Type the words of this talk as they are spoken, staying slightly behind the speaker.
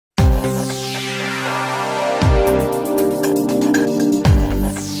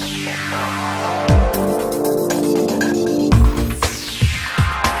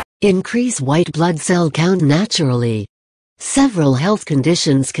Increase white blood cell count naturally. Several health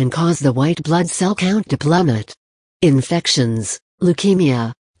conditions can cause the white blood cell count to plummet. Infections,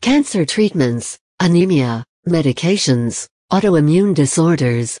 leukemia, cancer treatments, anemia, medications, autoimmune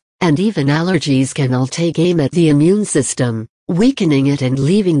disorders, and even allergies can all take aim at the immune system, weakening it and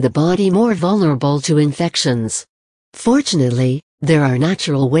leaving the body more vulnerable to infections. Fortunately, there are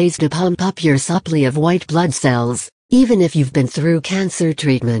natural ways to pump up your supply of white blood cells, even if you've been through cancer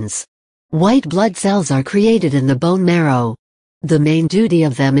treatments. White blood cells are created in the bone marrow. The main duty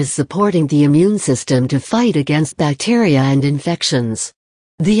of them is supporting the immune system to fight against bacteria and infections.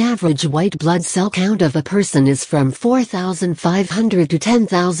 The average white blood cell count of a person is from 4,500 to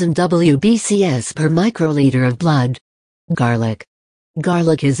 10,000 WBCs per microliter of blood. Garlic.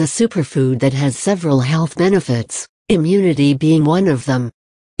 Garlic is a superfood that has several health benefits, immunity being one of them.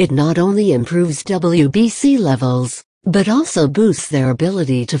 It not only improves WBC levels, but also boosts their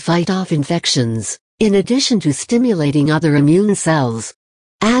ability to fight off infections, in addition to stimulating other immune cells.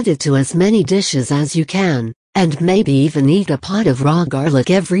 Add it to as many dishes as you can, and maybe even eat a pot of raw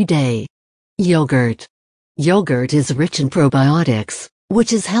garlic every day. Yogurt. Yogurt is rich in probiotics,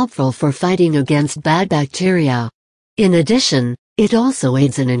 which is helpful for fighting against bad bacteria. In addition, it also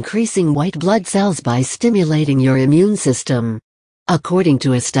aids in increasing white blood cells by stimulating your immune system. According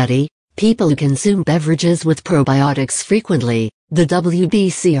to a study, people who consume beverages with probiotics frequently, the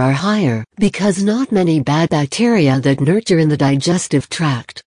WBC are higher because not many bad bacteria that nurture in the digestive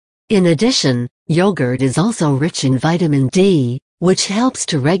tract. In addition, yogurt is also rich in vitamin D, which helps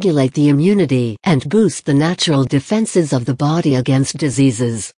to regulate the immunity and boost the natural defenses of the body against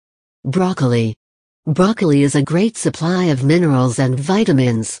diseases. Broccoli. Broccoli is a great supply of minerals and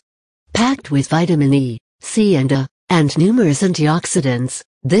vitamins. Packed with vitamin E, C and A, and numerous antioxidants,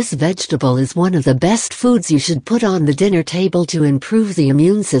 this vegetable is one of the best foods you should put on the dinner table to improve the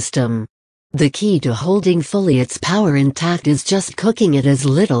immune system. The key to holding fully its power intact is just cooking it as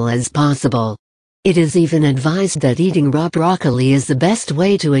little as possible. It is even advised that eating raw broccoli is the best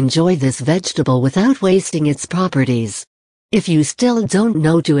way to enjoy this vegetable without wasting its properties. If you still don't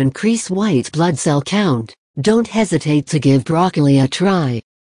know to increase white blood cell count, don't hesitate to give broccoli a try.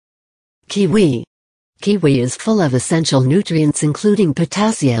 Kiwi. Kiwi is full of essential nutrients including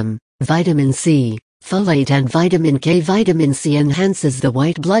potassium, vitamin C, folate and vitamin K. Vitamin C enhances the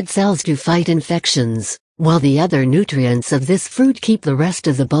white blood cells to fight infections, while the other nutrients of this fruit keep the rest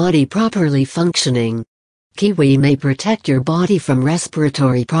of the body properly functioning. Kiwi may protect your body from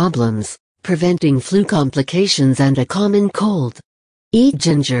respiratory problems, preventing flu complications and a common cold. Eat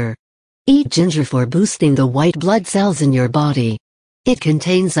ginger. Eat ginger for boosting the white blood cells in your body. It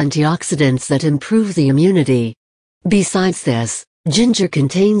contains antioxidants that improve the immunity. Besides this, ginger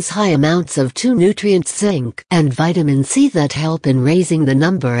contains high amounts of two nutrients zinc and vitamin C that help in raising the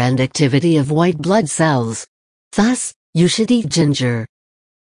number and activity of white blood cells. Thus, you should eat ginger.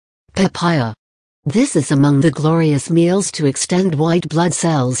 Papaya. This is among the glorious meals to extend white blood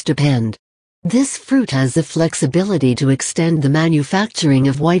cells depend. This fruit has the flexibility to extend the manufacturing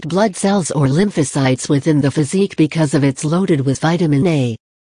of white blood cells or lymphocytes within the physique because of its loaded with vitamin A.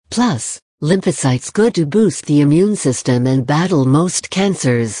 Plus, lymphocytes good to boost the immune system and battle most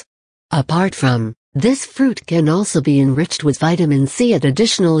cancers. Apart from, this fruit can also be enriched with vitamin C. It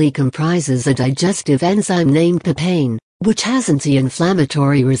additionally comprises a digestive enzyme named papain, which has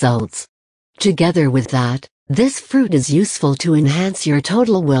anti-inflammatory results. Together with that, this fruit is useful to enhance your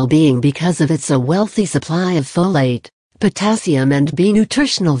total well-being because of its a wealthy supply of folate, potassium and B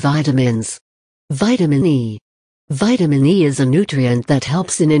nutritional vitamins. Vitamin E. Vitamin E is a nutrient that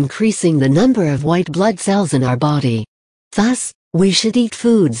helps in increasing the number of white blood cells in our body. Thus, we should eat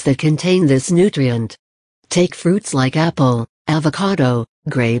foods that contain this nutrient. Take fruits like apple, avocado,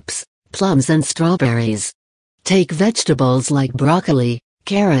 grapes, plums and strawberries. Take vegetables like broccoli,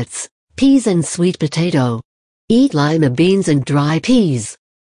 carrots, peas and sweet potato. Eat lima beans and dry peas.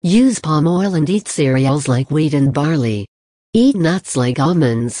 Use palm oil and eat cereals like wheat and barley. Eat nuts like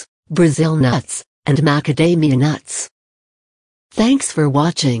almonds, Brazil nuts, and macadamia nuts. Thanks for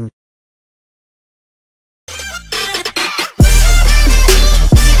watching.